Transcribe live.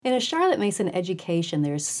In a Charlotte Mason education,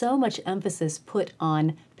 there is so much emphasis put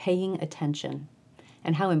on paying attention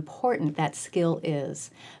and how important that skill is.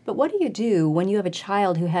 But what do you do when you have a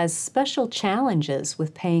child who has special challenges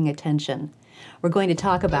with paying attention? We're going to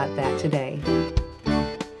talk about that today.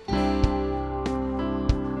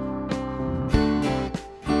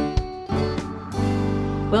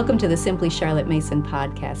 Welcome to the Simply Charlotte Mason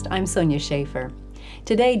podcast. I'm Sonia Schaefer.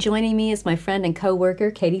 Today, joining me is my friend and co-worker,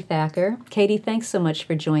 Katie Thacker. Katie, thanks so much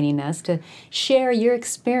for joining us to share your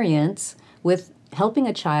experience with helping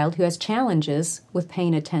a child who has challenges with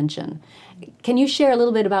paying attention. Can you share a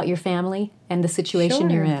little bit about your family and the situation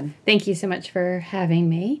you're in? Thank you so much for having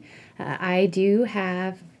me. I do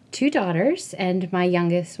have 2 daughters, and my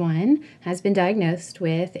youngest one has been diagnosed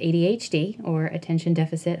with ADHD, or Attention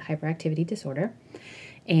Deficit Hyperactivity Disorder.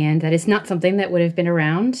 And that is not something that would have been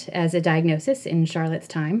around as a diagnosis in Charlotte's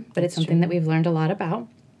time, but it's something that we've learned a lot about.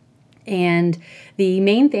 And the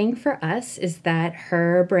main thing for us is that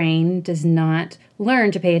her brain does not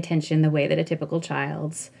learn to pay attention the way that a typical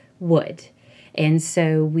child's would. And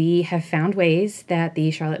so we have found ways that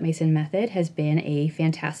the Charlotte Mason method has been a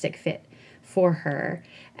fantastic fit for her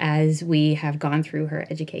as we have gone through her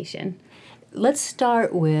education. Let's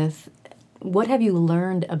start with, what have you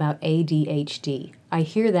learned about ADHD? I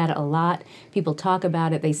hear that a lot. People talk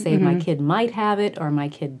about it. They say, my kid might have it, or my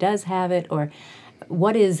kid does have it, or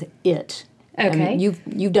what is it? Okay.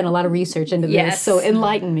 You've done a lot of research into this, so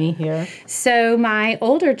enlighten me here. So my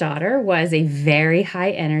older daughter was a very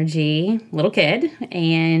high energy little kid,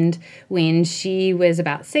 and when she was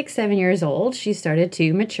about 6, 7 years old, she started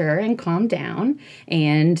to mature and calm down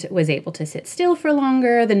and was able to sit still for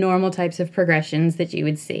longer, the normal types of progressions that you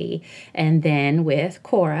would see. And then with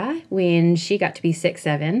Cora, when she got to be 6,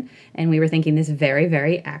 7, and we were thinking this very,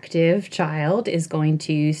 very active child is going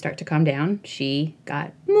to start to calm down, she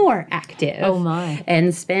got more active. Oh my.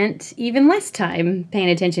 And spent even less time paying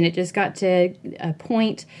attention. It just got to a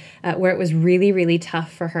point where it was really, really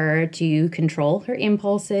tough for her to control her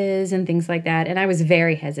impulses and things like that. And I was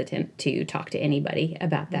very hesitant to talk to anybody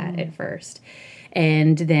about that at first.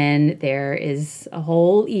 And then there is a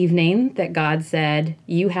whole evening that God said,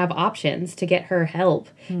 you have options to get her help.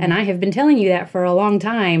 And I have been telling you that for a long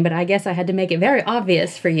time, but I guess I had to make it very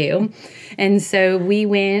obvious for you. And so we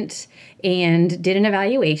went and did an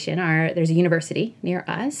evaluation. There's a university near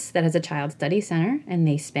us that has a child study center, and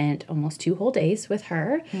they spent almost 2 whole days with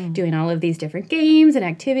her doing all of these different games and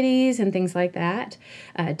activities and things like that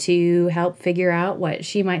to help figure out what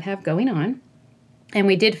she might have going on. And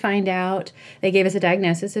we did find out, they gave us a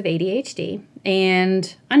diagnosis of ADHD.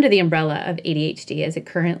 And under the umbrella of ADHD, as it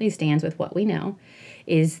currently stands with what we know,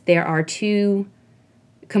 is there are 2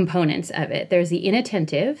 components of it. There's the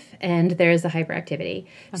inattentive and there's the hyperactivity.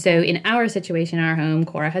 Okay. So in our situation, our home,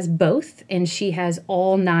 Cora has both, and she has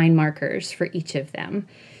all 9 markers for each of them.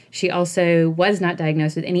 She also was not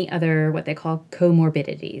diagnosed with any other what they call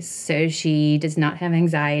comorbidities. So she does not have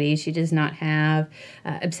anxiety. She does not have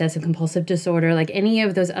obsessive compulsive disorder, like any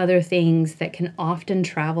of those other things that can often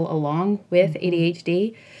travel along with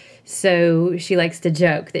ADHD. So she likes to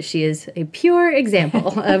joke that she is a pure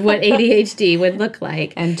example of what ADHD would look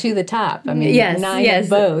like. And to the top. I mean, yes, 9 of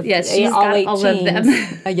both. Yes, she's all got 8 all of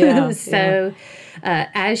them. So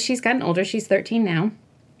as she's gotten older, she's 13 now,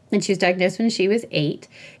 and she was diagnosed when she was 8.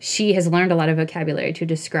 She has learned a lot of vocabulary to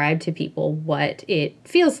describe to people what it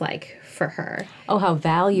feels like for her. Oh, how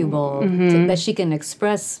valuable that she can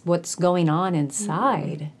express what's going on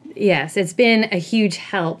inside. Yes, it's been a huge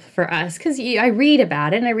help for us because I read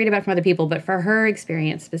about it and I read about it from other people, but for her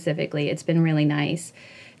experience specifically, it's been really nice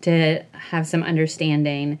to have some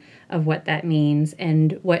understanding of what that means.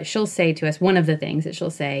 And what she'll say to us, one of the things that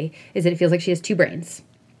she'll say is that it feels like she has 2 brains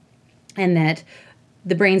and that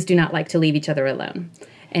the brains do not like to leave each other alone.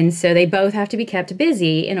 And so they both have to be kept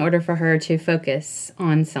busy in order for her to focus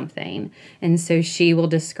on something. And so she will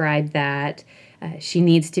describe that she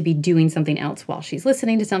needs to be doing something else while she's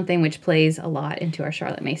listening to something, which plays a lot into our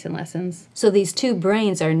Charlotte Mason lessons. So these 2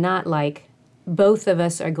 brains are not like both of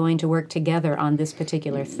us are going to work together on this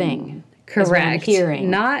particular thing. Correct. Hearing.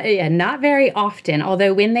 Not very often,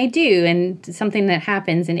 although when they do, and something that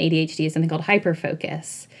happens in ADHD is something called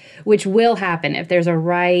hyperfocus, which will happen if there's a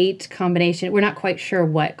right combination. We're not quite sure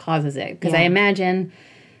what causes it, because I imagine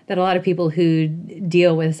that a lot of people who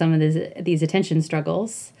deal with some of these attention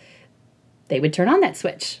struggles, they would turn on that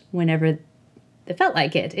switch whenever they felt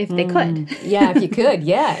like it, if they could. Yeah, if you could,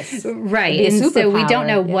 yes. Right. And so we don't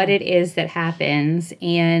know what it is that happens.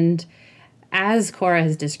 And as Cora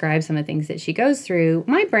has described some of the things that she goes through,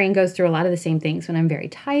 my brain goes through a lot of the same things when I'm very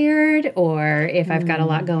tired or if I've got a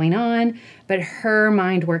lot going on. But her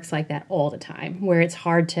mind works like that all the time, where it's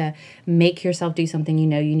hard to make yourself do something you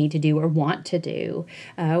know you need to do or want to do,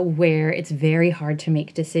 where it's very hard to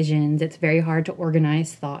make decisions. It's very hard to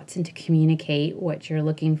organize thoughts and to communicate what you're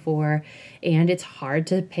looking for. And it's hard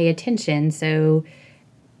to pay attention. So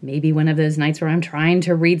maybe one of those nights where I'm trying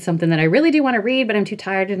to read something that I really do want to read, but I'm too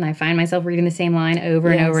tired and I find myself reading the same line over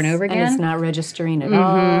and over and over again. And it's not registering at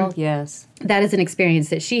all. Yes. That is an experience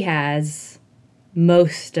that she has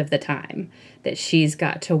most of the time that she's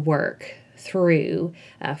got to work through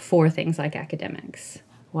for things like academics.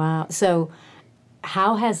 Wow. So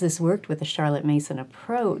how has this worked with the Charlotte Mason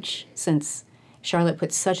approach, since Charlotte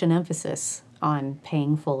puts such an emphasis on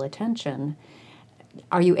paying full attention?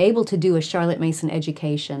 Are you able to do a Charlotte Mason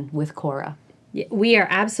education with Cora? We are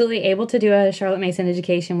absolutely able to do a Charlotte Mason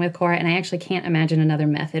education with Cora, and I actually can't imagine another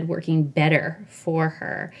method working better for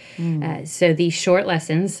her. So these short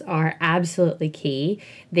lessons are absolutely key.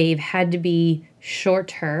 They've had to be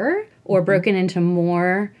shorter or broken into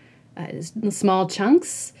more small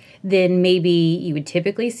chunks than maybe you would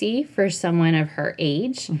typically see for someone of her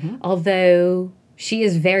age, although she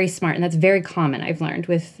is very smart, and that's very common, I've learned,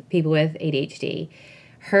 with people with ADHD.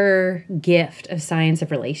 Her gift of science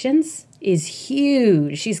of relations is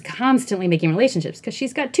huge. She's constantly making relationships because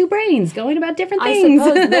she's got two brains going about different things.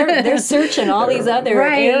 I suppose they're searching all these other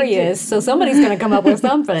areas, so somebody's going to come up with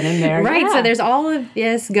something in there. Right, so there's all of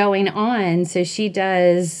this going on. So she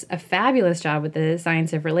does a fabulous job with the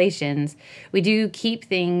science of relations. We do keep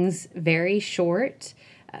things very short,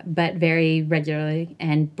 but very regularly,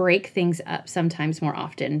 and break things up sometimes more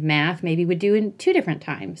often. Math maybe would do in 2 different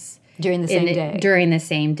times. During the same day? During the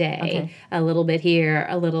same day. Okay. A little bit here,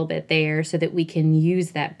 a little bit there, so that we can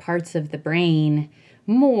use that parts of the brain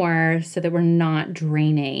more so that we're not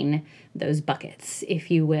draining those buckets, if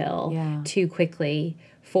you will, too quickly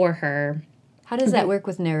for her. How does that work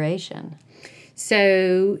with narration?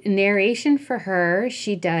 So narration for her,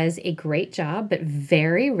 she does a great job, but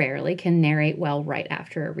very rarely can narrate well right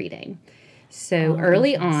after a reading. So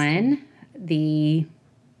early on, the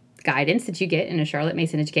guidance that you get in a Charlotte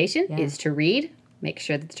Mason education is to read, make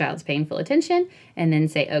sure that the child's paying full attention, and then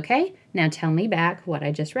say, okay, now tell me back what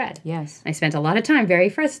I just read. Yes. I spent a lot of time very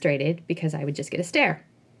frustrated because I would just get a stare.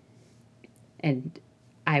 And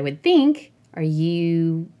I would think, are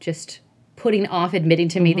you just putting off admitting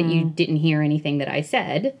to me that you didn't hear anything that I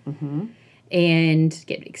said, and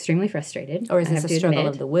get extremely frustrated? Or is this a struggle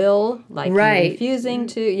of the will, like you're refusing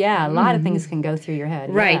to? Yeah, a lot of things can go through your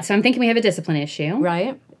head. Right, so I'm thinking we have a discipline issue.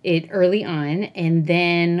 Right. Early on, and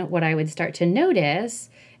then what I would start to notice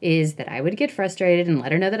is that I would get frustrated and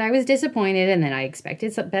let her know that I was disappointed and that I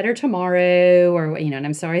expected something better tomorrow, or, and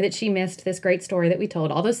I'm sorry that she missed this great story that we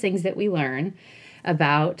told, all those things that we learn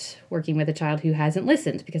about working with a child who hasn't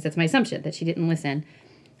listened, because that's my assumption, that she didn't listen.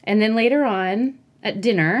 And then later on, at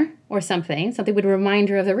dinner or something would remind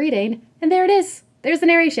her of the reading, and there it is. There's the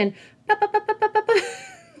narration.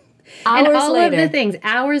 And all of the things,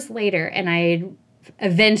 hours later, and I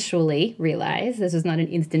eventually realized, this was not an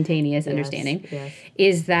instantaneous understanding,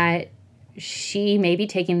 is that she may be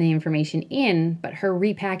taking the information in, but her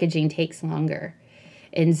repackaging takes longer.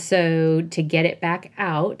 And so to get it back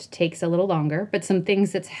out takes a little longer, but some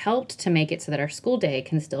things that's helped to make it so that our school day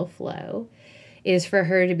can still flow is for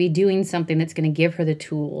her to be doing something that's going to give her the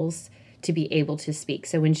tools to be able to speak.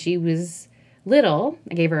 So when she was little,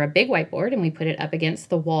 I gave her a big whiteboard and we put it up against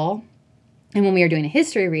the wall. And when we were doing a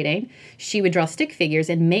history reading, she would draw stick figures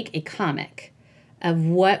and make a comic of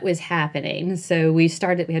what was happening. So we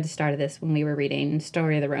had to start this when we were reading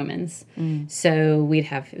Story of the Romans. So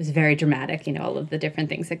it was very dramatic, all of the different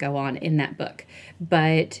things that go on in that book.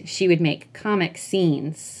 But she would make comic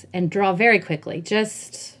scenes and draw very quickly,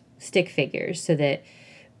 just stick figures, so that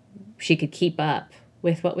she could keep up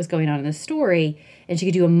with what was going on in the story, and she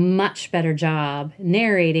could do a much better job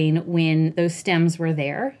narrating when those stems were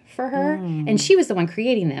there for her. And she was the one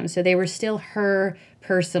creating them, so they were still her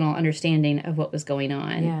personal understanding of what was going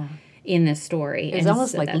on in this story. It was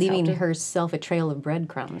almost like leaving herself a trail of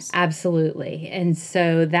breadcrumbs. Absolutely. And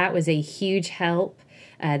so that was a huge help.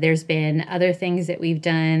 There's been other things that we've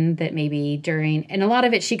done that maybe and a lot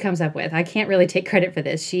of it she comes up with. I can't really take credit for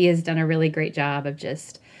this. She has done a really great job of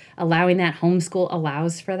just allowing that. Homeschool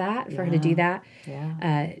allows for that, for her to do that.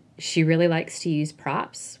 Yeah. She really likes to use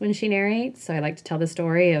props when she narrates. So I like to tell the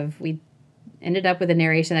story of, we ended up with a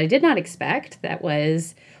narration that I did not expect, that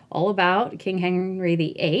was all about King Henry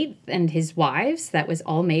VIII and his wives. That was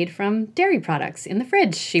all made from dairy products in the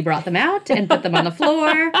fridge. She brought them out and put them on the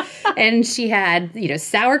floor. And she had,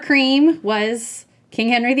 sour cream was King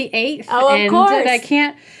Henry VIII. Oh, of course. And I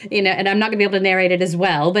can't, and I'm not going to be able to narrate it as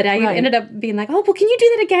well, but I Right. ended up being like, oh, well, can you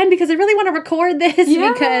do that again? Because I really want to record this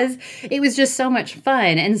because it was just so much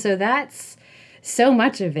fun. And so that's so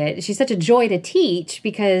much of it. She's such a joy to teach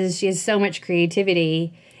because she has so much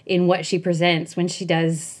creativity in what she presents when she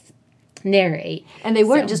does narrate. And they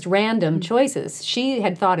weren't just random choices. She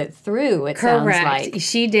had thought it through, it sounds like.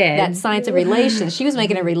 She did. That science of relations. She was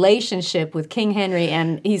making a relationship with King Henry,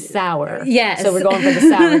 and he's sour. Yes. So we're going for the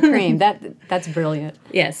sour cream. That's brilliant.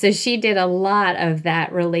 Yeah, so she did a lot of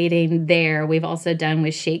that relating there. We've also done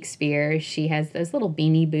with Shakespeare. She has those little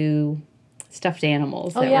Beanie Boo stuffed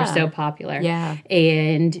animals that were so popular. Yeah.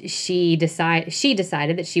 And she decided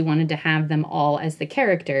that she wanted to have them all as the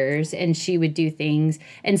characters, and she would do things,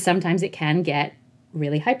 and sometimes it can get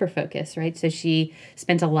really hyper-focused, right? So she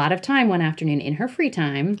spent a lot of time one afternoon in her free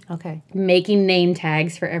time making name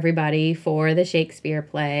tags for everybody for the Shakespeare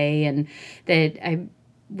play, and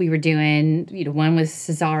we were doing, one was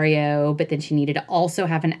Cesario, but then she needed to also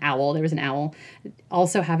have an owl. There was an owl.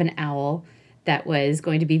 Also have an owl that was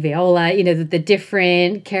going to be Viola, the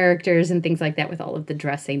different characters and things like that with all of the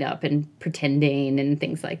dressing up and pretending and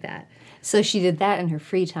things like that. So she did that in her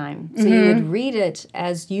free time. So you would read it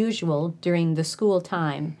as usual during the school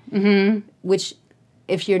time, which,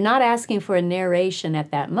 if you're not asking for a narration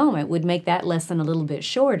at that moment, would make that lesson a little bit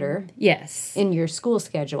shorter. Yes. In your school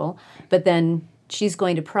schedule. But then she's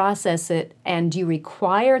going to process it, and do you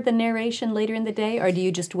require the narration later in the day, or do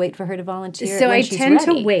you just wait for her to volunteer so when she's ready?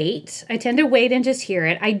 I tend to wait and just hear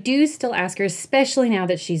it. I do still ask her, especially now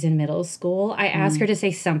that she's in middle school, I ask her to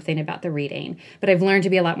say something about the reading, but I've learned to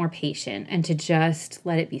be a lot more patient and to just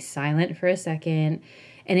let it be silent for a second.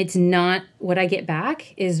 And it's not, what I get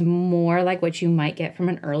back is more like what you might get from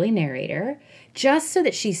an early narrator, just so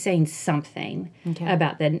that she's saying something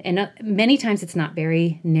about that. And many times it's not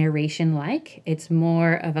very narration-like. It's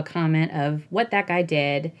more of a comment of what that guy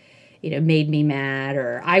did, made me mad,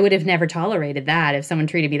 or I would have never tolerated that if someone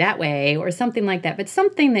treated me that way, or something like that. But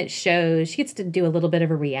something that shows she gets to do a little bit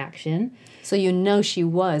of a reaction. So she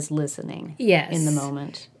was listening in the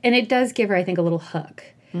moment. And it does give her, I think, a little hook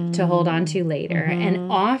to hold on to later. And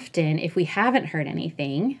often, if we haven't heard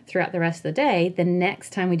anything throughout the rest of the day, the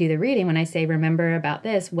next time we do the reading, when I say, remember about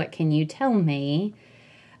this, what can you tell me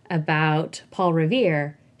about Paul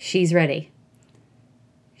Revere? She's ready.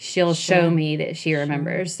 She'll show me that she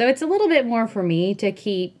remembers. So it's a little bit more for me to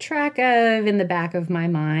keep track of in the back of my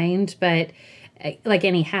mind, but like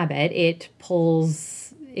any habit,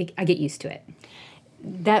 I get used to it.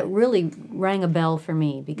 That really rang a bell for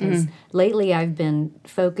me, because lately I've been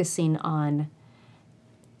focusing on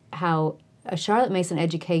how a Charlotte Mason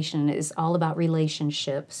education is all about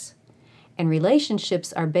relationships. And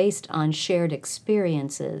relationships are based on shared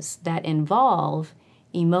experiences that involve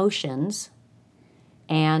emotions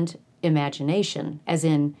and imagination, as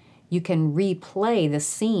in you can replay the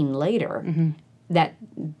scene later that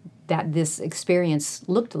this experience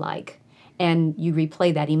looked like. And you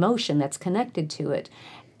replay that emotion that's connected to it.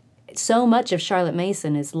 So much of Charlotte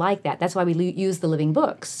Mason is like that. That's why we use the living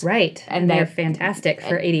books. Right. And they're fantastic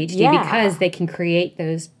for ADHD because they can create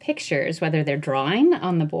those pictures, whether they're drawing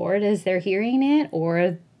on the board as they're hearing it,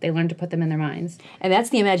 or they learn to put them in their minds. And that's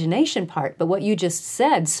the imagination part. But what you just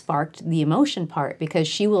said sparked the emotion part, because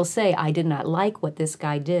she will say, I did not like what this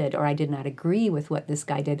guy did, or I did not agree with what this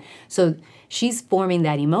guy did. So she's forming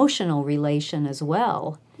that emotional relation as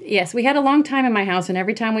well. Yes, we had a long time in my house, and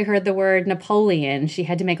every time we heard the word Napoleon, she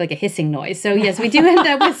had to make like a hissing noise. So yes, we do end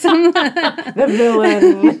up with some... The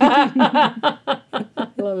villain.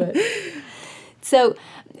 Love it. So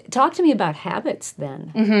talk to me about habits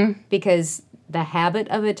then, because the habit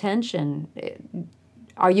of attention,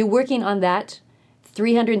 are you working on that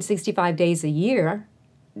 365 days a year?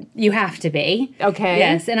 You have to be. Okay.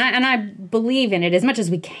 Yes, and I believe in it as much as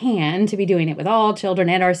we can, to be doing it with all children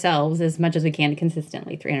and ourselves as much as we can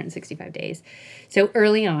consistently, 365 days. So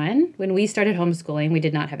early on, when we started homeschooling, we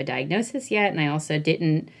did not have a diagnosis yet, and I also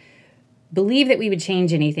didn't believe that we would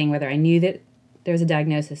change anything, whether I knew that there was a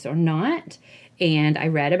diagnosis or not. And I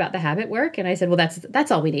read about the habit work, and I said, well, that's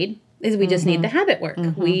all we need. Is we just need the habit work.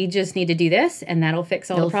 We just need to do this, and that'll fix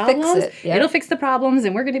all the problems. It'll fix the problems,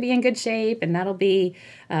 and we're going to be in good shape, and that'll be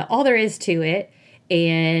all there is to it.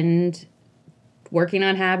 And working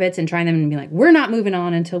on habits and trying them and be like, we're not moving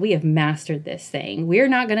on until we have mastered this thing. We're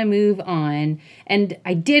not going to move on. And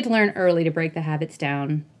I did learn early to break the habits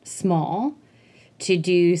down small, to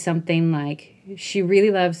do something like, she really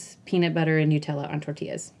loves peanut butter and Nutella on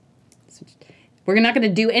tortillas. we're not going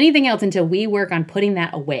to do anything else until we work on putting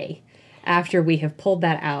that away after we have pulled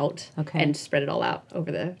that out and spread it all out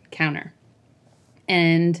over the counter.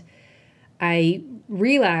 And I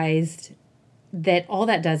realized that all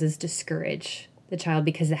that does is discourage the child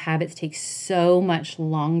because the habits take so much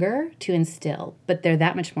longer to instill, but they're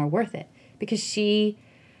that much more worth it because she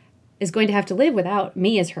is going to have to live without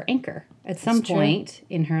me as her anchor at some point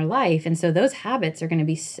in her life. And so those habits are going to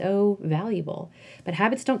be so valuable. But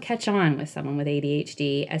habits don't catch on with someone with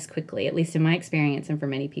ADHD as quickly, at least in my experience and for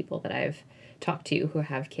many people that I've talked to who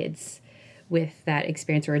have kids with that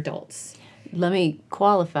experience or adults. Let me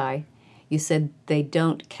qualify. You said they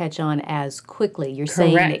don't catch on as quickly. You're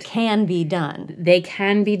saying it can be done. They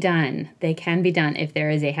can be done. They can be done. If there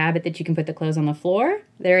is a habit that you can put the clothes on the floor,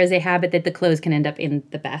 there is a habit that the clothes can end up in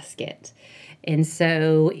the basket. And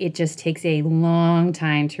so it just takes a long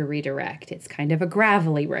time to redirect. It's kind of a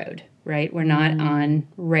gravelly road, right? We're not on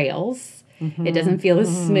rails. It doesn't feel as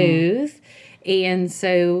smooth. And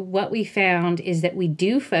so what we found is that we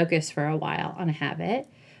do focus for a while on a habit,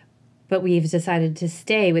 but we've decided to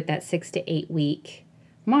stay with that 6 to 8 week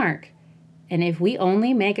mark. And if we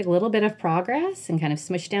only make a little bit of progress and kind of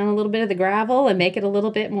smush down a little bit of the gravel and make it a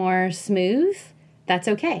little bit more smooth, that's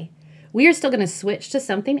okay. We are still going to switch to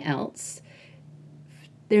something else.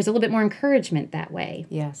 There's a little bit more encouragement that way.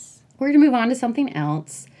 Yes. We're going to move on to something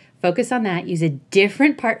else, focus on that, use a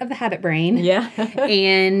different part of the habit brain,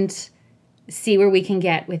 and see where we can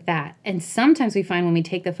get with that. And sometimes we find when we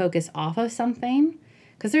take the focus off of something,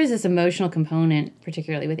 because there's this emotional component,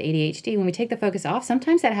 particularly with ADHD, when we take the focus off,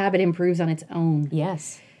 sometimes that habit improves on its own.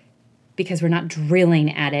 Yes. Because we're not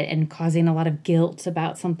drilling at it and causing a lot of guilt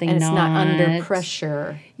about something and it's not under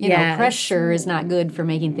pressure. You know, pressure is not good for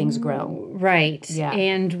making things grow. Right. Yeah.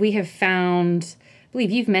 And we have found, I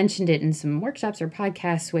believe you've mentioned it in some workshops or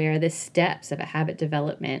podcasts where the steps of a habit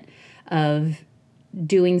development of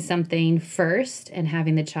doing something first and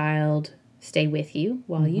having the child stay with you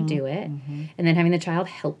while you do it, and then having the child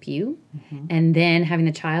help you, and then having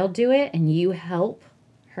the child do it and you help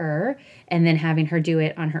her, and then having her do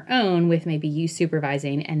it on her own with maybe you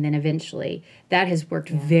supervising, and then eventually that has worked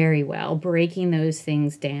very well, breaking those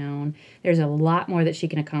things down. There's a lot more that she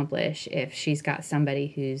can accomplish if she's got somebody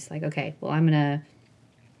who's like, okay, well, I'm going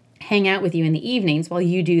to hang out with you in the evenings while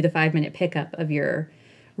you do the 5-minute pickup of your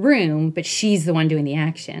room, but she's the one doing the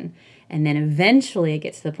action. And then eventually it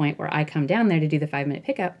gets to the point where I come down there to do the 5-minute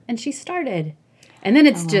pickup, and she started. And then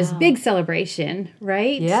it's just big celebration,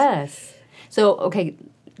 right? Yes. So, okay,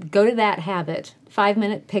 go to that habit,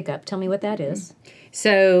 5-minute pickup. Tell me what that is.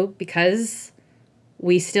 So because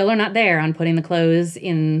we still are not there on putting the clothes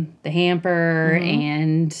in the hamper,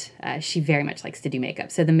 and she very much likes to do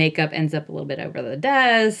makeup. So the makeup ends up a little bit over the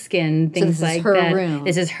desk and things like that. So this is her room.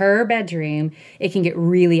 This is her bedroom. It can get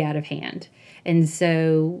really out of hand. And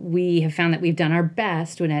so we have found that we've done our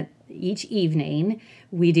best when at each evening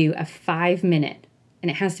we do a 5-minute.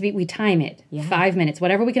 And it has to be, we time it, 5 minutes,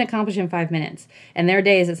 whatever we can accomplish in 5 minutes. And there are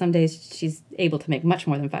days that some days she's able to make much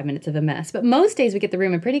more than 5 minutes of a mess. But most days we get the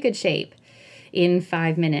room in pretty good shape in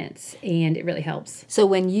 5 minutes, and it really helps. So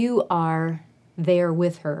when you are there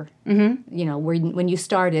with her, you know, when you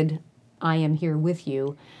started, I am here with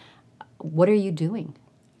you, what are you doing?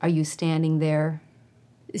 Are you standing there?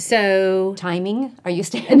 So timing? Are you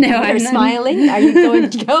standing there smiling? Are you going,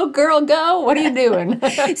 go girl, go? What are you doing?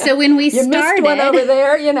 So when we you missed one over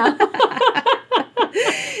there, you know.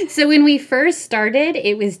 So when we first started,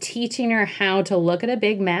 it was teaching her how to look at a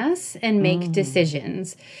big mess and make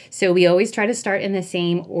decisions. So we always try to start in the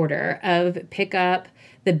same order of pick up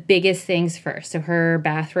the biggest things first. So her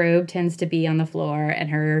bathrobe tends to be on the floor and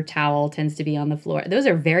her towel tends to be on the floor. Those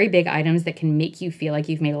are very big items that can make you feel like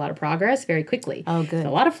you've made a lot of progress very quickly. Oh, good. So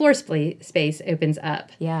a lot of floor space opens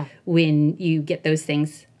up when you get those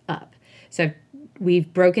things up. So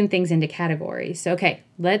we've broken things into categories. So, okay,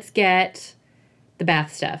 let's get the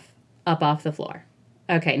bath stuff up off the floor.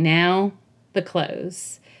 Okay, now the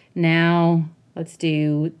clothes. Now let's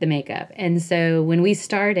do the makeup. And so when we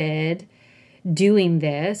started doing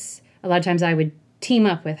this, a lot of times I would team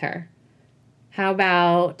up with her. How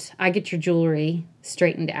about I get your jewelry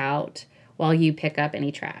straightened out while you pick up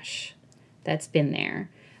any trash that's been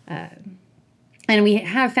there. And we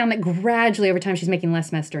have found that gradually over time she's making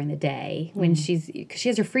less mess during the day when because she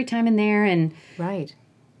has her free time in there, and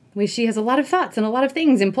she has a lot of thoughts and a lot of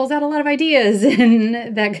things and pulls out a lot of ideas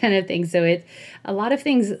and that kind of thing. So a lot of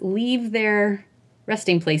things leave their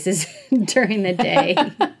resting places during the day.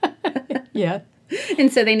 Yeah.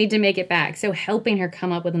 And so they need to make it back. So helping her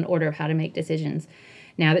come up with an order of how to make decisions.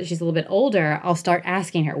 Now that she's a little bit older, I'll start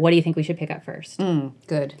asking her, what do you think we should pick up first?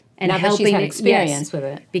 Good. And now that she's had experience with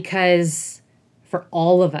it. Because for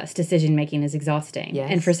all of us, decision-making is exhausting.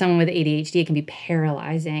 Yes. And for someone with ADHD, it can be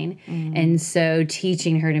paralyzing. And so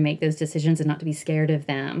teaching her to make those decisions and not to be scared of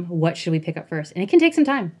them. What should we pick up first? And it can take some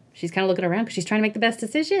time. She's kind of looking around because she's trying to make the best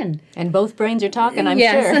decision. And both brains are talking, I'm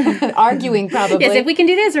Yes. sure. Arguing, probably. Yes, if we can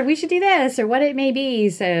do this or we should do this or what it may be.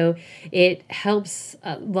 So it helps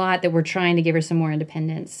a lot that we're trying to give her some more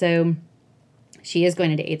independence. So she is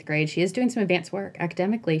going into 8th grade. She is doing some advanced work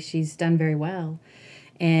academically. She's done very well.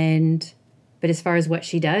 But as far as what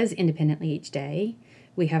she does independently each day,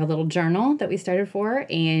 we have a little journal that we started for her.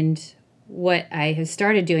 And what I have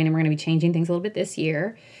started doing, and we're going to be changing things a little bit this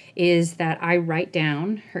year, is that I write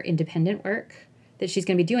down her independent work that she's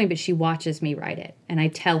going to be doing, but she watches me write it. And I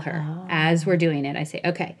tell her as we're doing it, I say,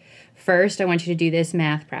 okay, first I want you to do this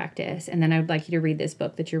math practice. And then I would like you to read this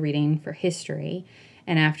book that you're reading for history.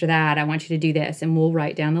 And after that, I want you to do this. And we'll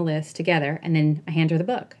write down the list together. And then I hand her the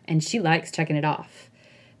book. And she likes checking it off.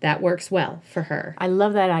 That works well for her. I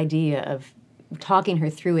love that idea of talking her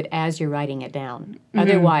through it as you're writing it down.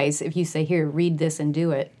 Otherwise, if you say, here, read this and do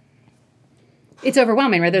it. It's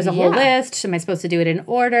overwhelming, right? There's a whole list. Am I supposed to do it in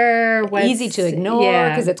order? Easy to ignore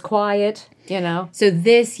because it's quiet, So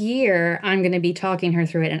this year, I'm going to be talking her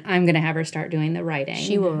through it, and I'm going to have her start doing the writing.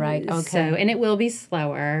 She will write, okay. And it will be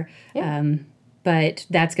slower. Yeah. But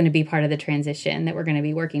that's going to be part of the transition that we're going to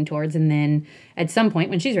be working towards. And then at some point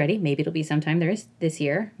when she's ready, maybe it'll be sometime this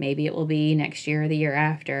year, maybe it will be next year or the year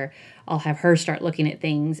after, I'll have her start looking at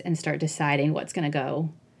things and start deciding what's going to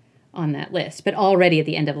go on that list. But already at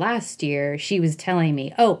the end of last year, she was telling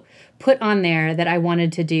me, put on there that I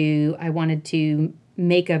wanted to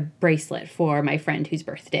make a bracelet for my friend whose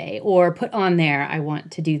birthday, or put on there, I want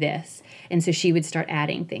to do this. And so she would start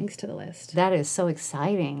adding things to the list. That is so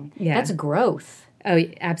exciting. Yeah. That's growth. Oh,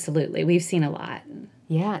 absolutely. We've seen a lot.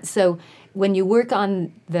 Yeah. So when you work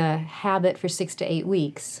on the habit for 6 to 8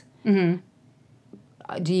 weeks, do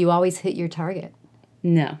you always hit your target?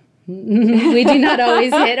 No. We do not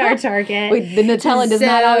always hit our target. The Nutella does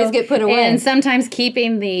not always get put away. And sometimes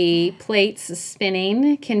keeping the plates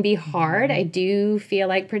spinning can be hard. I do feel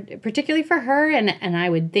like, particularly for her, and I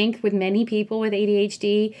would think with many people with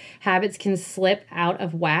ADHD, habits can slip out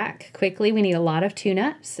of whack quickly. We need a lot of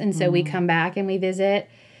tune-ups. And so we come back and we visit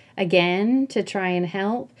again to try and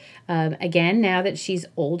help. Again, now that she's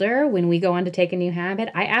older, when we go on to take a new habit,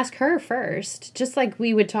 I ask her first, just like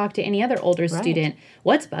we would talk to any other older student,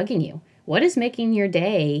 what's bugging you? What is making your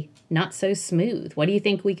day not so smooth? What do you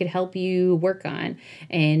think we could help you work on?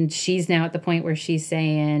 And she's now at the point where she's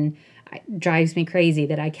saying, it drives me crazy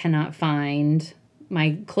that I cannot find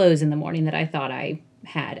my clothes in the morning that I thought I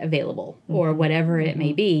had available, or whatever it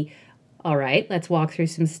may be. All right, let's walk through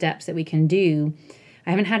some steps that we can do. I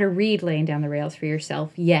haven't had her read Laying Down the Rails for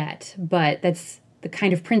Yourself yet, but that's the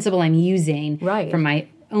kind of principle I'm using from my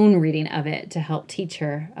own reading of it to help teach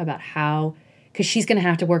her about how, because she's going to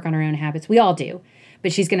have to work on her own habits. We all do,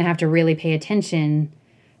 but she's going to have to really pay attention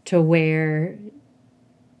to where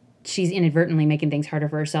she's inadvertently making things harder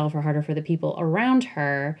for herself or harder for the people around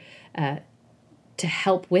her to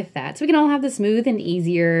help with that. So we can all have the smooth and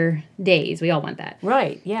easier days. We all want that.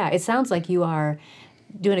 Right, yeah. It sounds like you are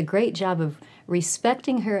doing a great job of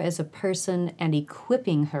respecting her as a person and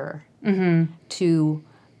equipping her to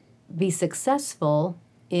be successful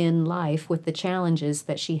in life with the challenges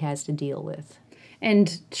that she has to deal with.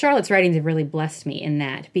 And Charlotte's writings have really blessed me in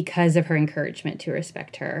that because of her encouragement to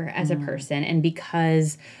respect her as a person, and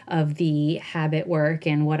because of the habit work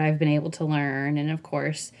and what I've been able to learn. And of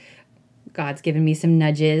course, God's given me some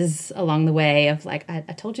nudges along the way of like, I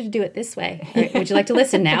told you to do it this way. Right, would you like to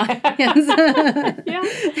listen now? Yeah.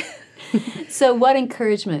 So what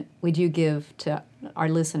encouragement would you give to our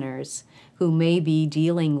listeners who may be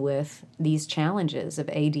dealing with these challenges of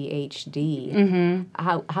ADHD?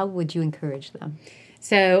 How would you encourage them?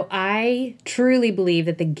 So I truly believe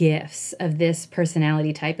that the gifts of this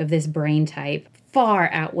personality type, of this brain type, far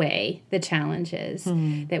outweigh the challenges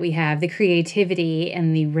that we have. The creativity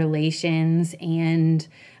and the relations and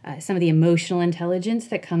some of the emotional intelligence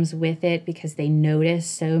that comes with it, because they notice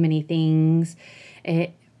so many things.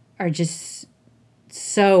 It are just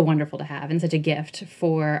so wonderful to have and such a gift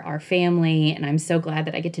for our family. And I'm so glad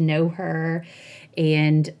that I get to know her,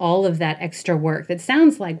 and all of that extra work that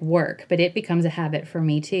sounds like work, but it becomes a habit for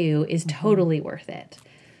me too, is totally worth it.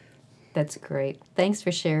 That's great. Thanks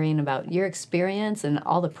for sharing about your experience and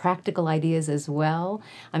all the practical ideas as well.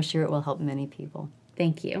 I'm sure it will help many people.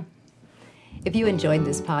 Thank you. If you enjoyed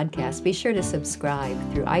this podcast, be sure to subscribe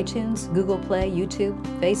through iTunes, Google Play, YouTube,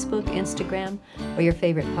 Facebook, Instagram, or your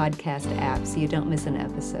favorite podcast app so you don't miss an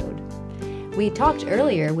episode. We talked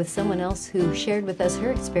earlier with someone else who shared with us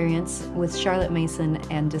her experience with Charlotte Mason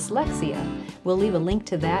and dyslexia. We'll leave a link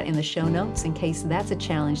to that in the show notes in case that's a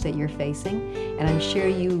challenge that you're facing, and I'm sure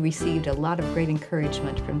you received a lot of great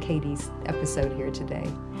encouragement from Katie's episode here today.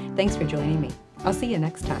 Thanks for joining me. I'll see you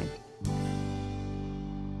next time.